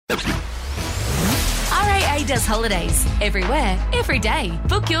RAA does holidays everywhere, every day.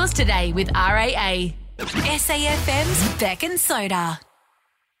 Book yours today with RAA. SAFM's Beck and Soda.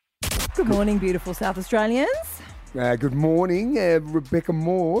 Good morning, beautiful South Australians. Good morning, Rebecca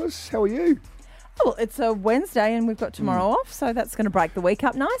Moores. How are you? Well, it's a Wednesday and we've got tomorrow off, so that's going to break the week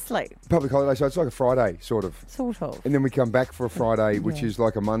up nicely. Public holiday, so it's like a Friday, sort of. Sort of. And then we come back for a Friday, which is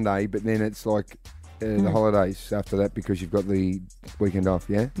like a Monday, but then it's like the holidays after that because you've got the weekend off,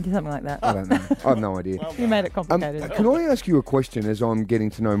 yeah? Something like that. I don't know. I have no idea. You made it complicated. Can I ask you a question as I'm getting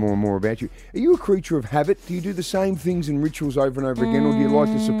to know more and more about you? Are you a creature of habit? Do you do the same things and rituals over and over again, or do you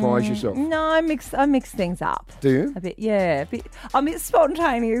like to surprise yourself? No, I mix things up. Do you? A bit, yeah. I'm a bit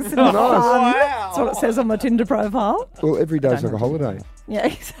spontaneous. And nice. fun. That's what it says on my Tinder profile. Well, every day's like a holiday. Yeah,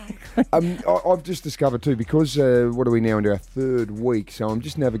 exactly. I've just discovered too, because what are we now into our third week, so I'm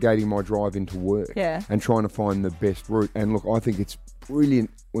just navigating my drive into work and trying to find the best route. And look, I think it's brilliant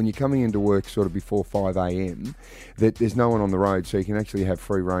when you're coming into work sort of before 5 a.m. that there's no one on the road, so you can actually have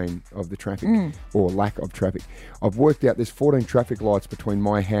free reign of the traffic or lack of traffic. I've worked out there's 14 traffic lights between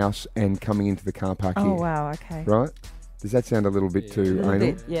my house and coming into the car park here. Oh, wow, okay. Right? Does that sound a little bit too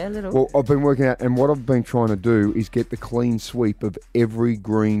anal? Yeah, a little. Well, I've been working out, and what I've been trying to do is get the clean sweep of every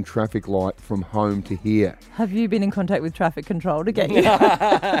green traffic light from home to here. Have you been in contact with traffic control to get you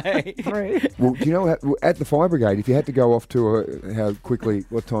through? Well, do you know, at the fire brigade, if you had to go off to how quickly,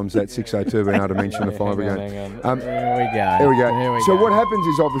 what time's that, 6:02, being able to mention the fire brigade? Hang on. Here we go. So what happens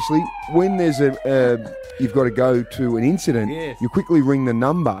is, obviously, when there's you've got to go to an incident, you quickly ring the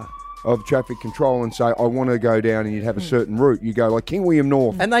number of traffic control and say, I want to go down, and you'd have a certain route. You go like King William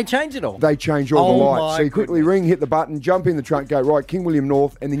North. And they change it all. They change all the Oh lights. my So you quickly ring, hit the button, jump in the truck, go, right, King William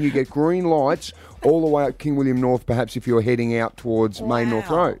North, and then you get green lights all the way up King William North, perhaps if you're heading out towards Main North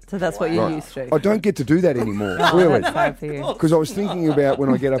Road. So that's what you're used to. I don't get to do that anymore, really. That's fine for you. Because I was thinking about when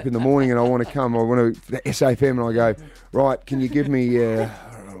I get up in the morning and I want to come, I want to, the SAFM, and I go, right, can you give me, I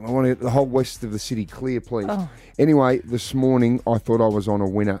want the whole west of the city clear, please. Oh. Anyway, this morning I thought I was on a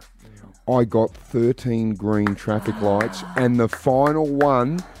winner. I got 13 green traffic lights, and the final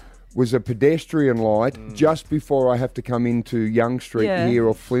one was a pedestrian light just before I have to come into Young Street here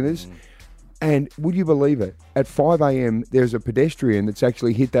off Flinders. And would you believe it? At 5 a.m, there's a pedestrian that's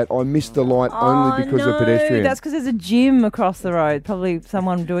actually hit that. I missed the light only because of pedestrian. That's because there's a gym across the road. Probably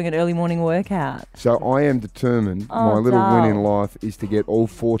someone doing an early morning workout. So I am determined. My little win in life is to get all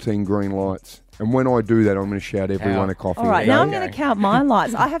 14 green lights. And when I do that, I'm going to shout everyone a coffee. All right, okay? now I'm going to count my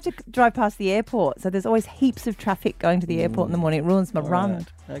lights. I have to drive past the airport, so there's always heaps of traffic going to the airport in the morning. It ruins my run.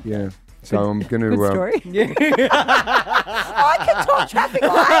 Okay. Yeah. So I'm going to... Good story. I can talk traffic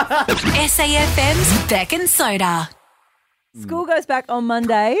lights. SAFM's Beck and Soda. School goes back on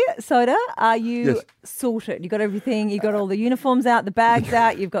Monday. Soda, are you sorted? You got everything? You got all the uniforms out, the bags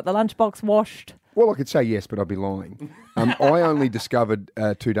out, you've got the lunchbox washed? Well, I could say yes, but I'd be lying. I only discovered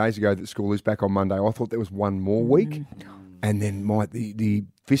 2 days ago that school is back on Monday. I thought there was one more week. And then the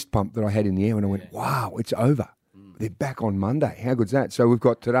fist pump that I had in the air, and I went, wow, it's over. They're back on Monday. How good's that? So we've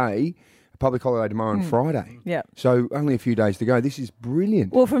got today, a public holiday tomorrow and Friday. Yeah. So only a few days to go. This is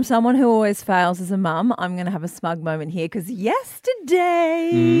brilliant. Well, from someone who always fails as a mum, I'm going to have a smug moment here because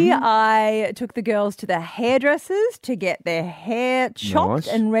yesterday I took the girls to the hairdressers to get their hair chopped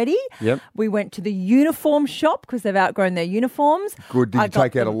and ready. Yep. We went to the uniform shop because they've outgrown their uniforms. Good. Did you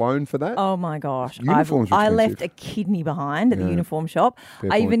take out a loan for that? Oh, my gosh. Uniforms are I expensive. left a kidney behind at the uniform shop.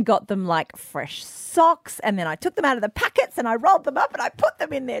 Fair I point. even got them like fresh socks, and then I took them out of the packets and I rolled them up and I put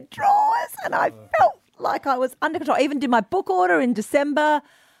them in their drawers, and I felt like I was under control. I even did my book order in December.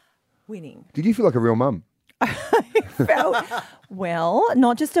 Winning. Did you feel like a real mum? Felt, well,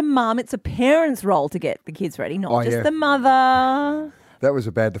 not just a mum, it's a parent's role to get the kids ready, not just the mother. That was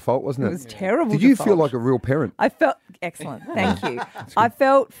a bad default, wasn't it? It was terrible. Did you default. feel like a real parent? I felt excellent. Thank you. I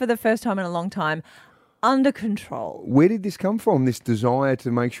felt for the first time in a long time under control. Where did this come from, this desire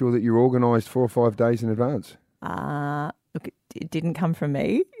to make sure that you're organised 4 or 5 days in advance? Look, it didn't come from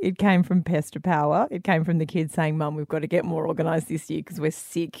me. It came from Pester Power. It came from the kids saying, Mum, we've got to get more organised this year because we're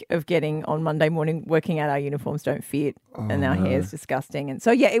sick of getting on Monday morning, working out our uniforms don't fit and our hair's disgusting. And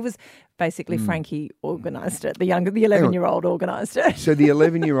so, yeah, it was basically Frankie organised it. The 11-year-old organised it. So the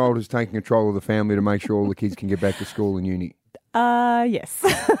 11-year-old is taking control of the family to make sure all the kids can get back to school and uni? Yes.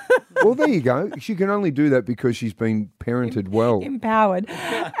 Well, there you go. She can only do that because she's been parented well. Empowered.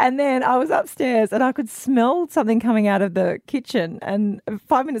 And then I was upstairs and I could smell something coming out of the kitchen. And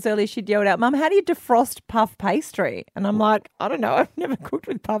 5 minutes earlier, she'd yelled out, Mum, how do you defrost puff pastry? And I'm like, I don't know. I've never cooked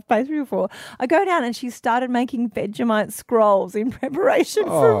with puff pastry before. I go down and she started making Vegemite scrolls in preparation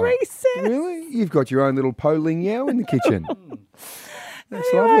for recess. Really? You've got your own little po ling yao in the kitchen.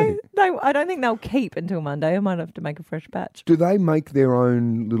 That's lovely. I don't think they'll keep until Monday. I might have to make a fresh batch. Do they make their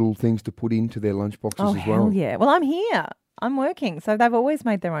own little things to put into their lunchboxes as well? Hell yeah. Well, I'm here. I'm working, so they've always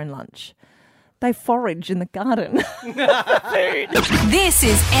made their own lunch. They forage in the garden. This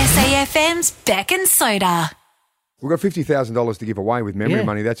is SAFM's Beck and Soda. We've got $50,000 to give away with memory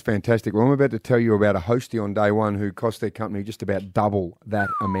money. That's fantastic. Well, I'm about to tell you about a hostie on day one who cost their company just about double that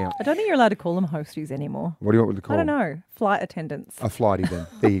amount. I don't think you're allowed to call them hosties anymore. What do you want me to call them? I don't know. Flight attendants. A flighty then.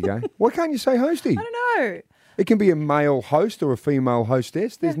 There you go. Why can't you say hostie? I don't know. It can be a male host or a female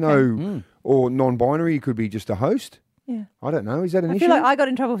hostess. There's no, or non-binary. You could be just a host. Yeah. I don't know. Is that an issue? issue? I feel like I got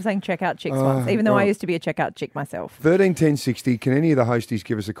in trouble for saying checkout chicks once, even though I used to be a checkout chick myself. 13 10 60. Can any of the hosties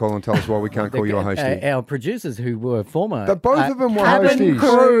give us a call and tell us why we can't call you a hostie? Our producers who were former... both of them were cabin hosties.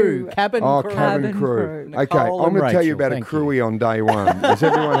 Crew. Cabin crew. Cabin crew. Okay, Nicole I'm going to tell you Rachel, about a crewie on day one. Is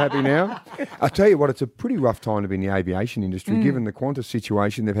everyone happy now? I'll tell you what, it's a pretty rough time to be in the aviation industry. Given the Qantas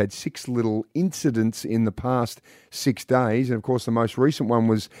situation, they've had 6 little incidents in the past 6 days. And, of course, the most recent one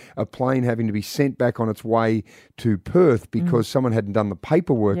was a plane having to be sent back on its way to Perth because someone hadn't done the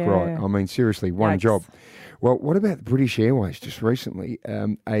paperwork right. I mean, seriously, one job. Well, what about British Airways just recently?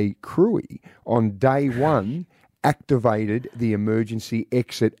 A crewie on day one activated the emergency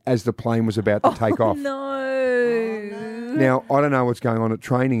exit as the plane was about to take off. No. Now, I don't know what's going on at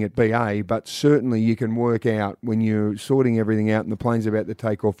training at BA, but certainly you can work out when you're sorting everything out and the plane's about to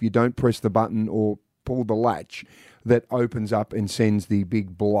take off, you don't press the button or pull the latch that opens up and sends the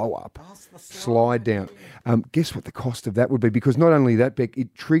big blow-up slide down. Guess what the cost of that would be? Because not only that, Beck,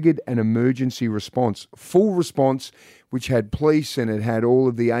 it triggered an emergency response, full response, which had police and it had all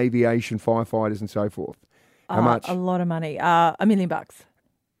of the aviation firefighters and so forth. How much? A lot of money. $1 million.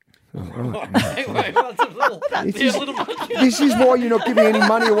 This is why you're not giving any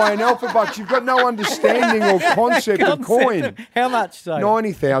money away in Alpha Bucks. You've got no understanding or concept of coin. How much, so?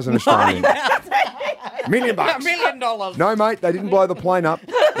 90,000 Australian. $1 million. $1 million. No, mate, they didn't blow the plane up.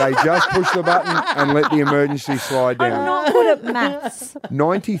 They just pushed the button and let the emergency slide down. I'm not good at maths.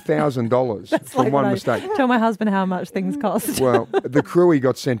 $90,000 from one mistake. Tell my husband how much things cost. Well, the crewie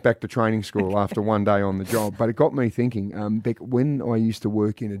got sent back to training school after one day on the job, but it got me thinking, Beck, when I used to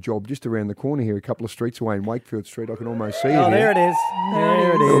work in a job just around the corner here, a couple of streets away in Wakefield Street, I can almost see it. Oh, there it is. There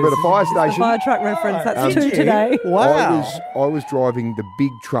it is. A little bit of fire station. Fire truck reference. That's 2 today. Wow. I was driving the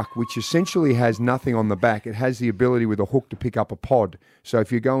big truck, which essentially has nothing on the back. It has the ability with a hook to pick up a pod. So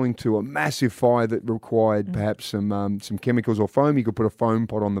if you're going to a massive fire that required perhaps some chemicals or foam, you could put a foam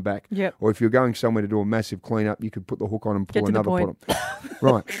pod on the back. Yep. Or if you're going somewhere to do a massive cleanup, you could put the hook on and pull another pod on.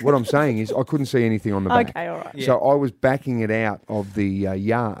 Right. What I'm saying is I couldn't see anything on the back. Okay, all right. So I was backing it out of the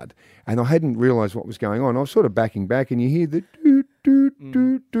yard and I hadn't realised what was going on. I was sort of backing back and you hear the doot, doot,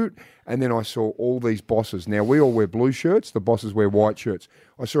 doot, doot. And then I saw all these bosses. Now, we all wear blue shirts. The bosses wear white shirts.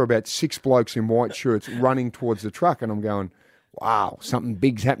 I saw about 6 blokes in white shirts running towards the truck and I'm going, wow, something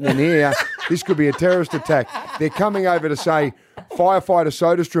big's happening here. This could be a terrorist attack. They're coming over to say, Firefighter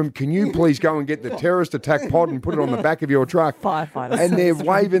Soderstrom, can you please go and get the terrorist attack pod and put it on the back of your truck? Firefighter And they're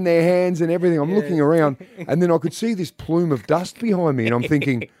waving their hands and everything. I'm looking around and then I could see this plume of dust behind me and I'm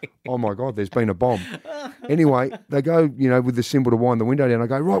thinking, oh my God, there's been a bomb. Anyway, they go, with the symbol to wind the window down. I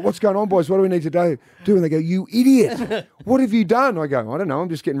go, right, what's going on, boys? What do we need to do? And they go, you idiot. What have you done? I go, I don't know. I'm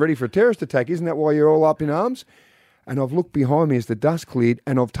just getting ready for a terrorist attack. Isn't that why you're all up in arms? And I've looked behind me as the dust cleared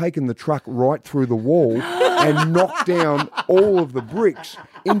and I've taken the truck right through the wall and knocked down all of the bricks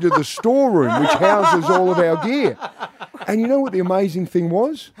into the storeroom, which houses all of our gear. And you know what the amazing thing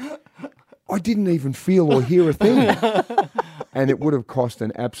was? I didn't even feel or hear a thing. And it would have cost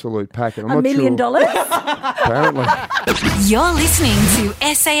an absolute packet. I'm $1 million? Apparently. You're listening to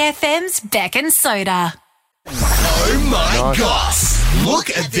SAFM's Beck and Soda. Oh my gosh! Look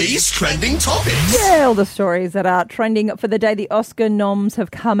at these trending topics. Yeah, all the stories that are trending for the day. The Oscar noms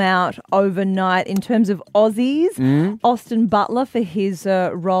have come out overnight. In terms of Aussies, Austin Butler for his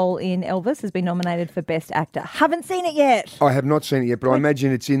role in Elvis has been nominated for Best Actor. Haven't seen it yet. I have not seen it yet, but I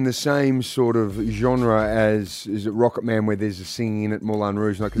imagine it's in the same sort of genre as, is it Rocket Man, where there's a singing in it, Moulin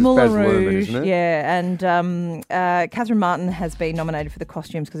Rouge? Because it's Baz Luhrmann, isn't it? Yeah, and Catherine Martin has been nominated for the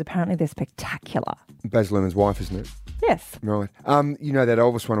costumes because apparently they're spectacular. Baz Luhrmann's wife, isn't it? Yes. Right. That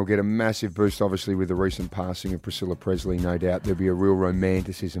Elvis one will get a massive boost, obviously, with the recent passing of Priscilla Presley, no doubt. There'll be a real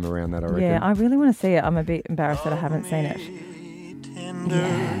romanticism around that, I reckon. Yeah, I really want to see it. I'm a bit embarrassed that I haven't seen it.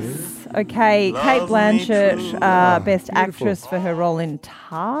 Yes. Okay, Kate Blanchett, Best Actress for her role in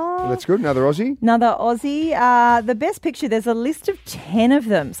Tar. Well, that's good. Another Aussie. Another Aussie. The Best Picture, there's a list of 10 of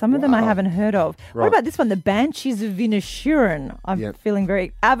them. Some of them I haven't heard of. Right. What about this one, The Banshees of Inisherin? I'm feeling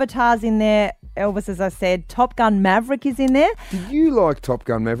very... Avatar's in there. Elvis, as I said. Top Gun Maverick is in there. Did you like Top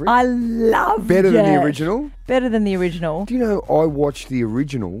Gun Maverick? I loved Better it. than the original? Better than the original. Do you know, I watched the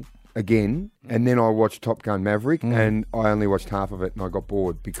original again, and then I watched Top Gun Maverick, and I only watched half of it, and I got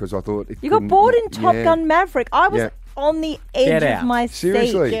bored because I thought You got bored in Top Gun Maverick. I was on the edge of my seat.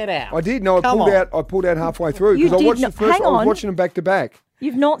 Seriously, Get out. I did. No, I pulled out halfway through You because I did watched not- the first. hang I was on. watching them back to back.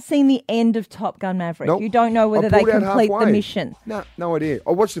 You've not seen the end of Top Gun Maverick. Nope. You don't know whether I they pulled out complete the halfway. mission. No idea.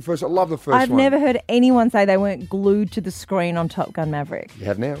 I watched the first. I love the first I've one. never heard anyone say they weren't glued to the screen on Top Gun Maverick. You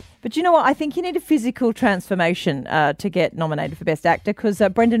have now. But you know what? I think you need a physical transformation to get nominated for Best Actor because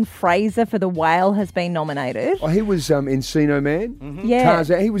Brendan Fraser for The Whale has been nominated. Oh, he was Encino Man. Mm-hmm. Yeah.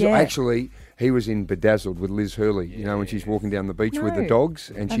 Tarzan. He was yeah. actually. He was in Bedazzled with Liz Hurley, you know, when she's walking down the beach with the No. dogs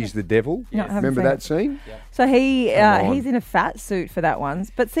and she's the devil. No, I haven't Remember seen that it. scene? So Come on. he's in a fat suit for that one.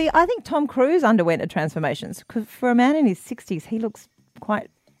 But see, I think Tom Cruise underwent a transformation because for a man in his 60s, he looks quite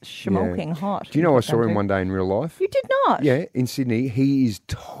schmolking hot. Do you know I in saw him Top one day in real life? You did not? Yeah, in Sydney. He is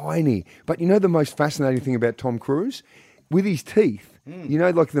tiny. But you know the most fascinating thing about Tom Cruise? With his teeth. You know,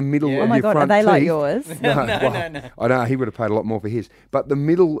 like the middle Oh of my your God, are front they teeth. like yours? No, No. I know, he would have paid a lot more for his. But the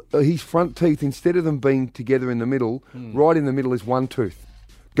middle, his front teeth, instead of them being together in the middle, right in the middle is one tooth.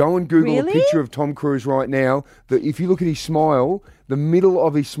 Go and Google Really? a picture of Tom Cruise right now. If you look at his smile, the middle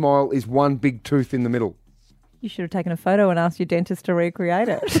of his smile is one big tooth in the middle. You should have taken a photo and asked your dentist to recreate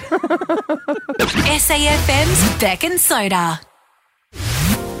it. SAFM's Beck and Soda.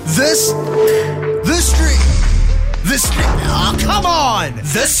 Oh, come on!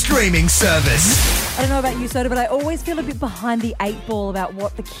 The streaming service. I don't know about you, Soda, but I always feel a bit behind the 8 ball about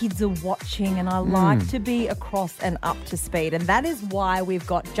what the kids are watching, and I like to be across and up to speed. And that is why we've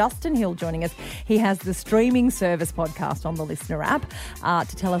got Justin Hill joining us. He has the streaming service podcast on the Listener app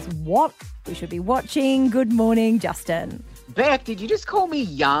to tell us what we should be watching. Good morning, Justin. Beck, did you just call me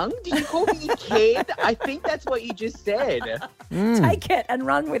young? Did you call me a kid? I think that's what you just said. Take it and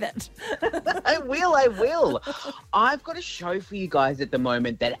run with it. I will. I've got a show for you guys at the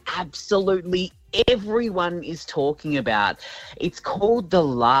moment that absolutely everyone is talking about. It's called The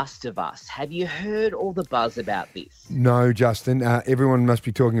Last of Us. Have you heard all the buzz about this? No, Justin. Everyone must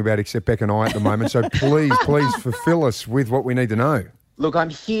be talking about except Beck and I at the moment. So please fulfill us with what we need to know. Look,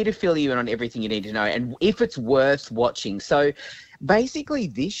 I'm here to fill you in on everything you need to know and if it's worth watching. So basically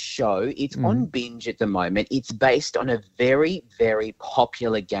this show, it's on binge at the moment. It's based on a very, very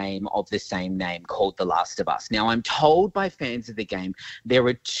popular game of the same name called The Last of Us. Now, I'm told by fans of the game there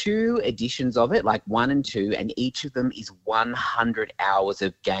are 2 editions of it, like 1 and 2, and each of them is 100 hours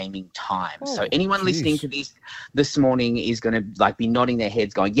of gaming time. So anyone listening to this morning is going to be nodding their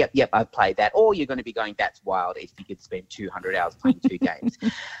heads going, yep, I've played that. Or you're going to be going, that's wild if you could spend 200 hours playing 2 games.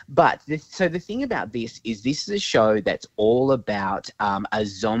 But the thing about this is a show that's all about a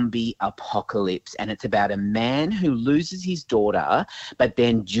zombie apocalypse, and it's about a man who loses his daughter, but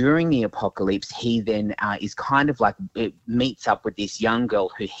then during the apocalypse he then is kind of like meets up with this young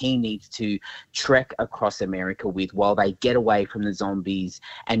girl who he needs to trek across America with while they get away from the zombies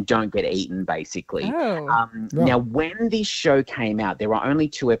and don't get eaten, basically. Now, when this show came out, there are only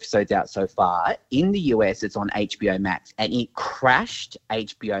 2 episodes out so far. In the US, it's on HBO Max, and it crashed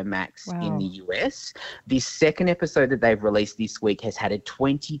HBO Max in the US. The second episode that they've released this week has had a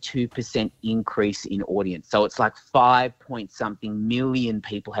 22% increase in audience. So it's like 5-point-something million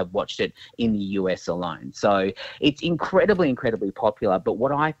people have watched it in the US alone. So it's incredibly popular. But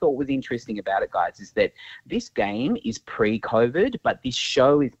what I thought was interesting about it, guys, is that this game is pre-COVID, but this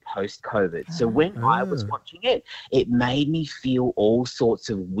show is post-COVID. So when I was watching it, it made me feel all sorts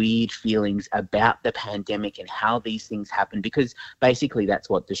of weird feelings about the pandemic and how these things happen, because basically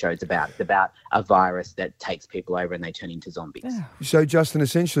that's what the show's about. It's about a virus that takes people over and they turn into zombies. So, Justin,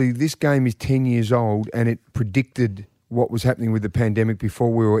 essentially this game is 10 years old and it predicted what was happening with the pandemic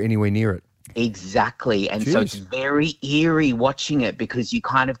before we were anywhere near it. Exactly. And so it's very eerie watching it because you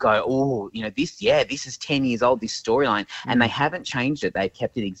kind of go, oh, you know, this is 10 years old, this storyline, and they haven't changed it. They've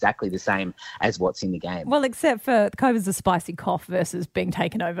kept it exactly the same as what's in the game. Well, except for COVID's a spicy cough versus being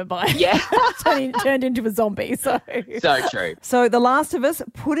taken over by turned into a zombie. So true. So The Last of Us,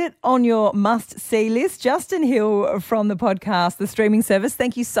 put it on your must-see list. Justin Hill from the podcast, the streaming service,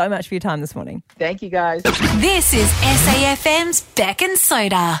 thank you so much for your time this morning. Thank you, guys. This is SAFM's Beck and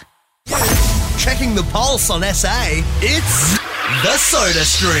Soda. Checking the pulse on SA, it's the Soda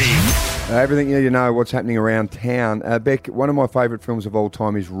Stream. Everything you need to know, what's happening around town. Beck, one of my favourite films of all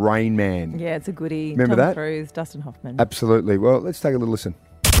time is Rain Man. Yeah, it's a goodie. Remember Tom that? Cruise, Dustin Hoffman. Absolutely. Well, let's take a little listen.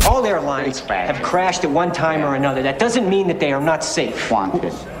 All airlines have crashed at one time or another. That doesn't mean that they are not safe.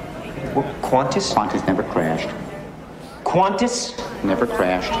 Qantas. Qantas? Qantas never crashed. Qantas? Never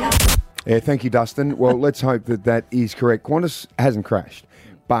crashed. Yeah, thank you, Dustin. Well, let's hope that that is correct. Qantas hasn't crashed.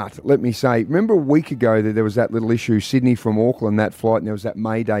 But let me say, remember a week ago that there was that little issue, Sydney from Auckland, that flight, and there was that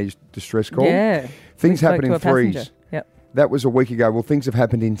Mayday distress call? Yeah. Things happen in threes. Passenger. Yep. That was a week ago. Well, things have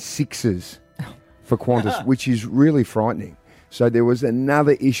happened in sixes for Qantas, which is really frightening. So there was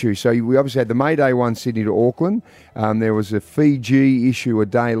another issue. So we obviously had the Mayday one, Sydney to Auckland. There was a Fiji issue a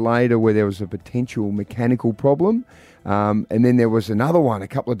day later where there was a potential mechanical problem. And then there was another one a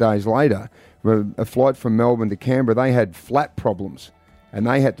couple of days later, a flight from Melbourne to Canberra. They had flap problems. And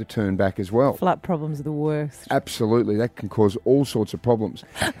they had to turn back as well. Flap problems are the worst. Absolutely. That can cause all sorts of problems.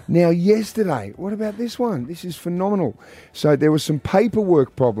 Now, yesterday, what about this one? This is phenomenal. So there were some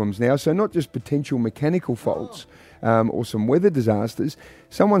paperwork problems now. So not just potential mechanical faults or some weather disasters.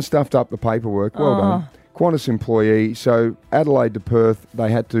 Someone stuffed up the paperwork. Well done. Qantas employee. So Adelaide to Perth,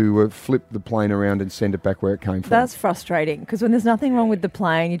 they had to flip the plane around and send it back where it came from. That's frustrating because when there's nothing wrong with the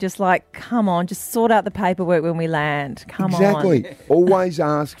plane, you're just like, come on, just sort out the paperwork when we land. Come on. Exactly. Always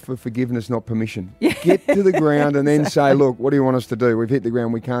ask for forgiveness, not permission. Get to the ground and then say, look, what do you want us to do? We've hit the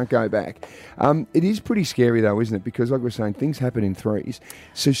ground. We can't go back. It is pretty scary, though, isn't it? Because like we're saying, things happen in threes.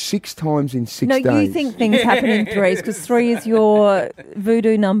 So 6 times in 6 days. No, you think things happen in threes because 3 is your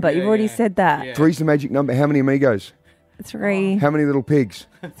voodoo number. You've already said that. Yeah. 3's the magic number. How many amigos? 3. How many little pigs?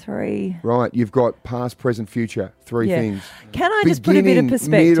 3. Right, you've got past, present, future. 3 things. Can I just put a bit of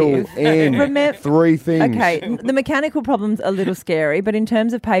perspective? Middle, end. 3 things. Okay, the mechanical problem's a little scary, but in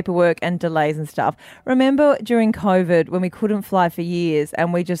terms of paperwork and delays and stuff, remember during COVID when we couldn't fly for years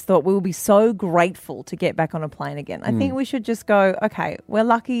and we just thought we will be so grateful to get back on a plane again. I think we should just go, okay, we're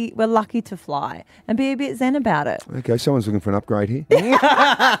lucky to fly and be a bit zen about it. Okay, someone's looking for an upgrade here.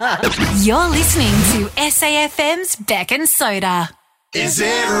 You're listening to SAFM's Beck and Soda. Is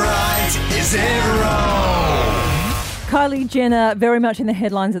it right? Is it wrong? Kylie Jenner, very much in the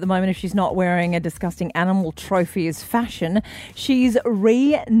headlines at the moment if she's not wearing a disgusting animal trophy as fashion. She's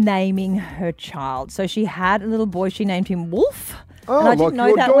renaming her child. So she had a little boy, she named him Wolf. Oh, and I didn't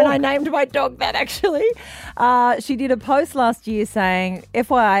know that dog. when I named my dog that, actually. She did a post last year saying,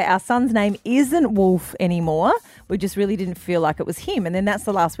 FYI, our son's name isn't Wolf anymore. We just really didn't feel like it was him. And then that's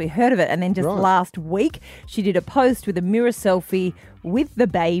the last we heard of it. And then just last week, she did a post with a mirror selfie with the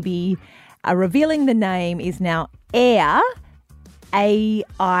baby, revealing the name is now Aire,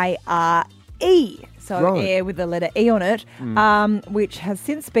 A-I-R-E. So Aire with the letter E on it, which has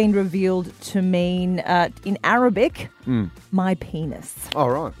since been revealed to mean, in Arabic, my penis. Oh,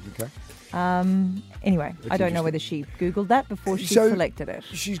 right. Okay. Anyway, I don't know whether she Googled that before she selected it.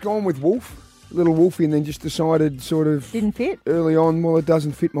 She's gone with Wolf, little Wolfie, and then just decided sort of... Didn't fit? Early on, well, it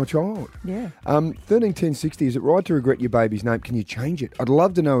doesn't fit my child. Yeah. 131060, is it right to regret your baby's name? Can you change it? I'd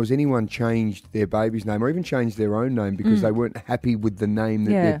love to know, has anyone changed their baby's name or even changed their own name because they weren't happy with the name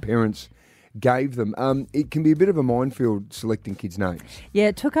that their parents gave them? It can be a bit of a minefield selecting kids' names. Yeah,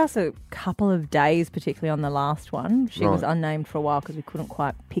 it took us a couple of days, particularly on the last one. She was unnamed for a while because we couldn't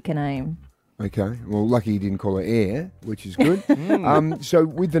quite pick a name. Okay. Well, lucky you didn't call her Aire, which is good. So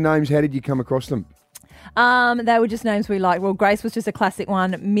with the names, how did you come across them? They were just names we liked. Well, Grace was just a classic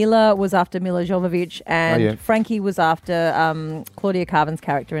one. Mila was after Mila Jovovich, and Frankie was after Claudia Carvin's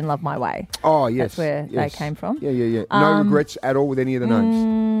character in Love My Way. Oh, yes. That's where they came from. Yeah. No regrets at all with any of the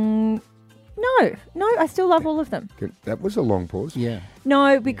names? No, I still love all of them. Good. That was a long pause. Yeah.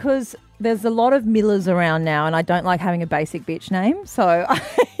 No, because there's a lot of Millers around now, and I don't like having a basic bitch name, so...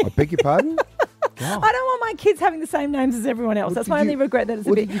 I beg your pardon? I don't want my kids having the same names as everyone else. That's my only regret that it's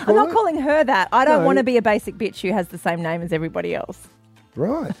a bit... did you I'm call not it? calling her that. I don't want to be a basic bitch who has the same name as everybody else.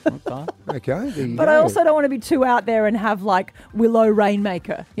 Right. Okay. There you But go. I also don't want to be too out there and have like Willow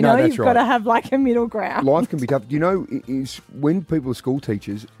Rainmaker. You know, that's you've got to have like a middle ground. Life can be tough. You know, when people are school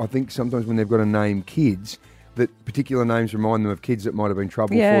teachers, I think sometimes when they've got to name kids, that particular names remind them of kids that might have been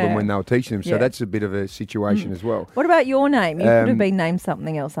trouble for them when they were teaching them. So that's a bit of a situation as well. What about your name? You could have been named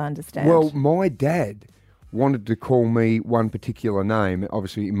something else, I understand. Well, my dad wanted to call me one particular name.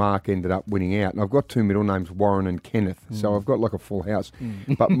 Obviously, Mark ended up winning out. And I've got 2 middle names, Warren and Kenneth. So I've got like a full house.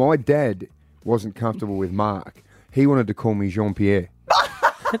 But my dad wasn't comfortable with Mark. He wanted to call me Jean-Pierre.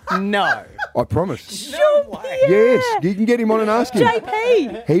 No. I promise. No way. Yes, you can get him on and ask him.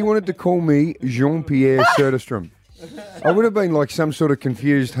 JP. He wanted to call me Jean-Pierre Soderstrom. I would have been like some sort of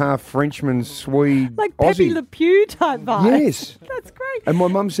confused half Frenchman, Swede, Like Aussie. Pepe Le Pew type vibe. Yes. That's great. And my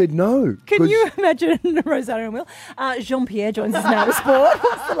mum said no. Can 'cause- you imagine Rosanna and Will? Jean-Pierre joins us now to sport.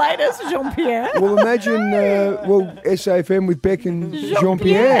 What's the latest, Jean-Pierre? Well, imagine, SAFM with Beck and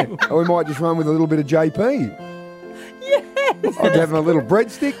Jean-Pierre. Or we might just run with a little bit of JP. Yes. I'd have a little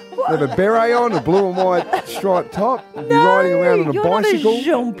breadstick, have a beret on, a blue and white striped top, be riding around on a you're bicycle. Not a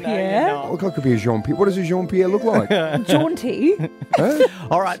Jean-Pierre. I look like I could be a Jean-Pierre. What does a Jean-Pierre look like? Jaunty. Huh?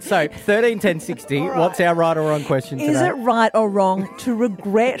 All right, so 13, 10, 60. What's our right or wrong question today? Is it right or wrong to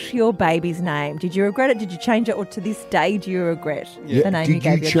regret your baby's name? Did you regret it? Did you change it? Or to this day, do you regret the name you Did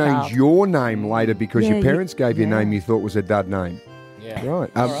gave you your change child? your name later because Yeah, your parents gave you a name you thought was a dud name? Yeah. Right.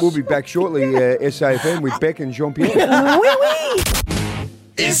 We'll be back shortly, SAFM with Beck and Jean-Pierre. Oui, oui.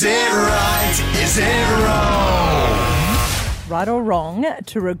 Is it right? Is it wrong? Right or wrong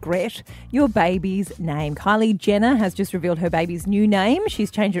to regret your baby's name? Kylie Jenner has just revealed her baby's new name.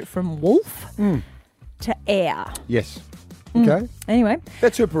 She's changed it from Wolf to Air. Yes. Okay. Anyway,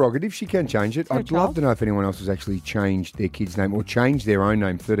 That's her prerogative. She can change it. Her I'd love child. to know if anyone else has actually changed their kid's name or changed their own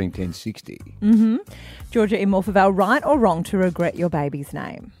name, 131060. Georgia in Morphettvale, right or wrong to regret your baby's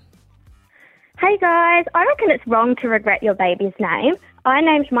name? Hey guys, I reckon it's wrong to regret your baby's name. I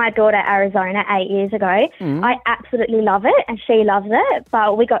named my daughter Arizona 8 years ago. I absolutely love it and she loves it,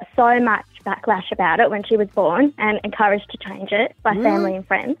 but we got so much backlash about it when she was born and encouraged to change it by family and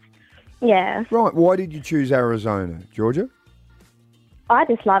friends. Yeah, Right. Why did you choose Arizona, Georgia? I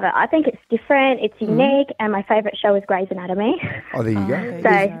just love it. I think it's different, it's unique, and my favourite show is Grey's Anatomy. Oh, there you go. So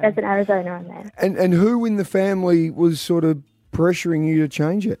there's an Arizona on there. And who in the family was sort of pressuring you to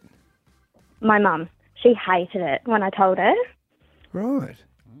change it? My mum, she hated it when I told her. Right.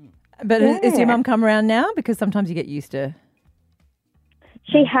 But is your Yeah. mum come around now? Because sometimes you get used to...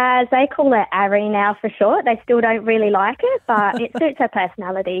 She has, they call her Ari now for short. They still don't really like it, but it suits her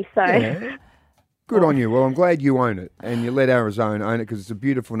personality, so... Yeah. Good on you. Well, I'm glad you own it and you let Arizona own it because it's a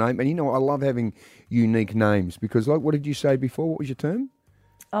beautiful name. And you know, I love having unique names because, like, what did you say before? What was your term?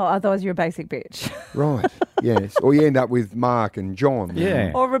 Oh, otherwise you're a basic bitch. Right. Yes. Or you end up with Mark and John.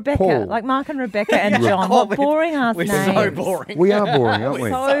 Yeah. Or Rebecca, Paul. like Mark and Rebecca and John. What boring ass We're names. so boring. We are boring, aren't we?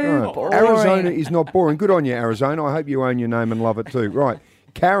 So Right. boring. Arizona is not boring. Good on you, Arizona. I hope you own your name and love it too. Right.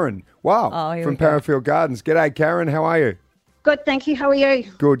 Karen. Wow. Oh, here from we go. Parafield Gardens. G'day, Karen. How are you? Good, thank you. How are you?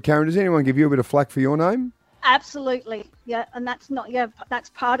 Good. Karen, does anyone give you a bit of flack for your name? Absolutely, yeah, and that's not, yeah, that's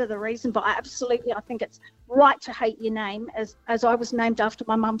part of the reason. But I think it's right to hate your name, as I was named after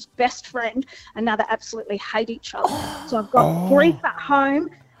my mum's best friend, and now they absolutely hate each other. So I've got grief at home,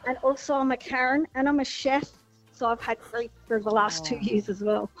 and also I'm a Karen, and I'm a chef, so I've had grief for the last 2 years as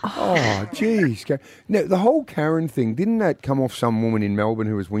well. Oh, geez. Now, the whole Karen thing, didn't that come off some woman in Melbourne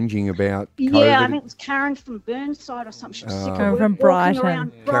who was whinging about COVID? Yeah, I think it was Karen from Burnside or something. She was sick Karen of from walking Brighton.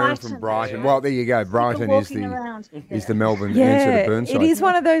 around Karen from Brighton. Well, there you go. Brighton is walking around. the Melbourne answer to Yeah, Burnside. it is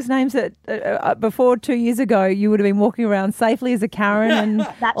one of those names that before 2 years ago you would have been walking around safely as a Karen and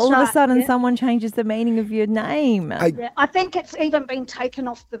That's all of a right, sudden yeah. someone changes the meaning of your name. Yeah, I think it's even been taken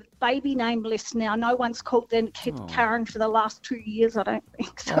off the baby name list now. No one's called their kid Karen for the last 2 years, I don't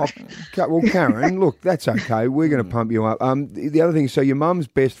think so. Well, Karen, look, that's okay. We're going to pump you up. The other thing, so your mum's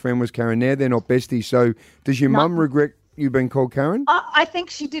best friend was Karen. Now they're not besties. So does your mum regret you being called Karen? I think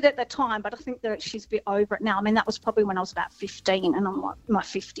she did at the time, but I think that she's a bit over it now. I mean, that was probably when I was about 15, and I'm like my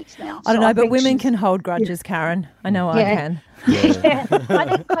 50s now. I don't so know, but think women she's- can hold grudges, Karen. I know I Yeah. can. Yeah, I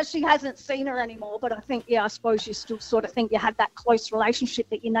think because she hasn't seen her anymore, but I think, I suppose you still sort of think you had that close relationship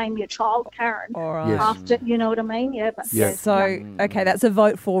that you name your child Karen All right. Yes. after, you know what I mean? Yeah, but Yeah. So, okay, that's a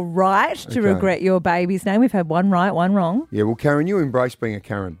vote for right to Okay. regret your baby's name. We've had one right, one wrong. Yeah, well, Karen, you embrace being a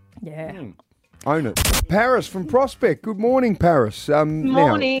Karen. Yeah. Own it. Paris from Prospect. Good morning, Paris.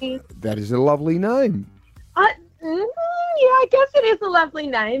 Morning. Now, that is a lovely name. Yeah, I guess it is a lovely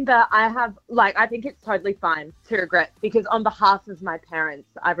name, but I think it's totally fine to regret because on behalf of my parents,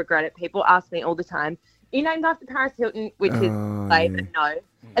 I regret it. People ask me all the time, "Are you named after Paris Hilton?" Which is lame, and no.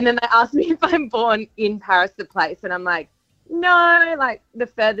 And then they ask me if I'm born in Paris, the place, and I'm like, no. Like the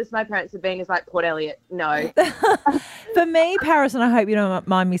furthest my parents have been is like Port Elliot. No. For me, Paris, and I hope you don't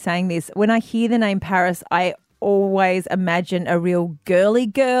mind me saying this, when I hear the name Paris, I always imagine a real girly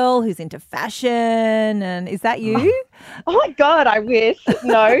girl who's into fashion. And is that you? Oh my God, I wish.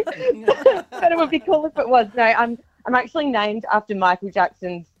 No. But it would be cool if it was. No, I'm actually named after Michael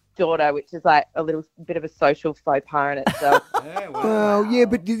Jackson's daughter, which is like a little bit of a social faux pas in itself. Well, yeah,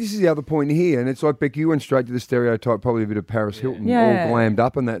 but this is the other point here, and it's like, Beck, you went straight to the stereotype, probably a bit of Paris Hilton, Yeah. all glammed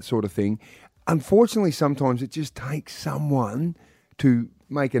up and that sort of thing. Unfortunately, sometimes it just takes someone to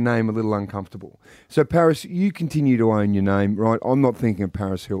make a name a little uncomfortable. So, Paris, you continue to own your name, right? I'm not thinking of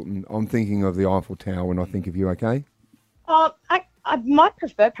Paris Hilton. I'm thinking of the Eiffel Tower when I think of you, okay? I might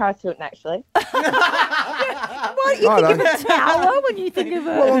prefer Paris Hilton, actually. What, you think of a tower when you think of a...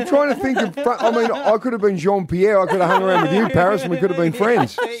 Well, I'm trying to think of... I could have been Jean-Pierre. I could have hung around with you, Paris, and we could have been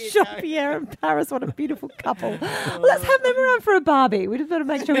friends. Jean-Pierre and Paris, what a beautiful couple. Let's have them around for a barbie. We've got to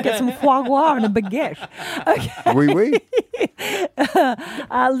make sure we get some foie gras and a baguette. Okay. Oui.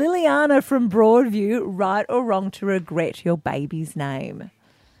 Liliana from Broadview, right or wrong to regret your baby's name?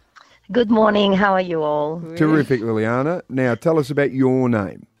 Good morning. How are you all? Terrific, Liliana. Now, tell us about your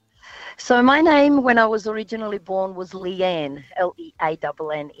name. So my name when I was originally born was Leanne,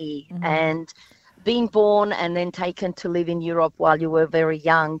 Leanne. Mm-hmm. And being born and then taken to live in Europe while you were very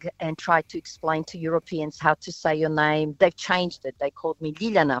young and tried to explain to Europeans how to say your name, they've changed it. They called me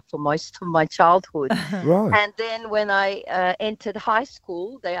Liliana for most of my childhood. Right. And then when I entered high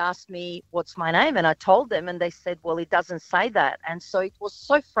school, they asked me, what's my name? And I told them, and they said, well, it doesn't say that. And so it was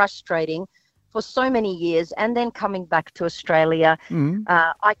so frustrating for so many years. And then coming back to Australia,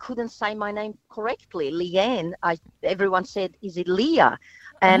 I couldn't say my name correctly. Leanne, everyone said, is it Leah?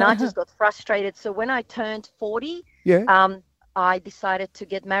 And I just got frustrated. So when I turned 40, I decided to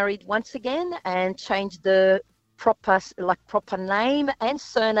get married once again and change the proper name and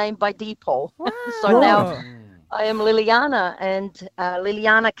surname by default. Wow. So now I am Liliana, and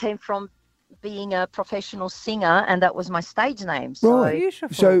Liliana came from being a professional singer, and that was my stage name. So,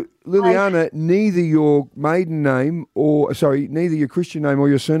 beautiful. So, Liliana, neither your maiden name neither your Christian name or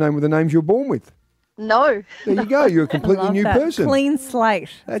your surname were the names you were born with. No. There you go. You're a completely new person. Clean slate.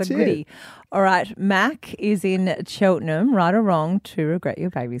 That's a goodie. All right. Mac is in Cheltenham. Right or wrong to regret your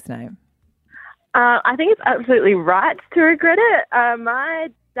baby's name? I think it's absolutely right to regret it. My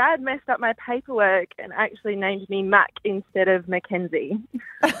dad messed up my paperwork and actually named me Mac instead of Mackenzie.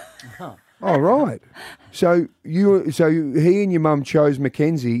 Oh, right. So he and your mum chose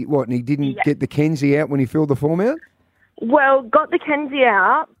Mackenzie, and he didn't get the Kenzie out when he filled the form out? Well, got the Kenzie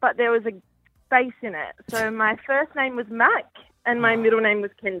out, but there was a space in it. So my first name was Mac and my middle name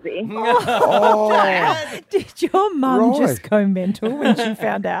was Kenzie. Did your mum just go mental when she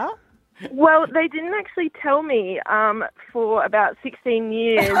found out? Well, they didn't actually tell me for about 16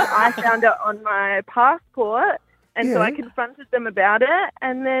 years. I found it on my passport. And so I confronted them about it,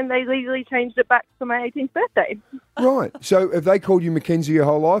 and then they legally changed it back for my 18th birthday. Right. So have they called you Mackenzie your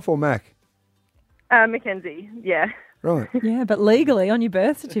whole life or Mac? Mackenzie, yeah. Right. Yeah, but legally on your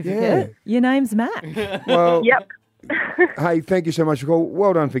birth certificate, your name's Mac. Well, yep. Hey, thank you so much for calling.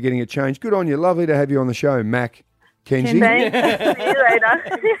 Well done for getting it changed. Good on you. Lovely to have you on the show, Mac. Kenzie. Thanks. See you later.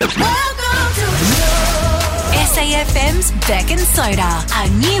 SAFM's Beck and Soda, a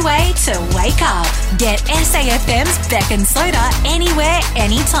new way to wake up. Get SAFM's Beck and Soda anywhere,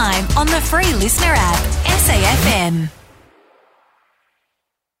 anytime on the free listener app. SAFM.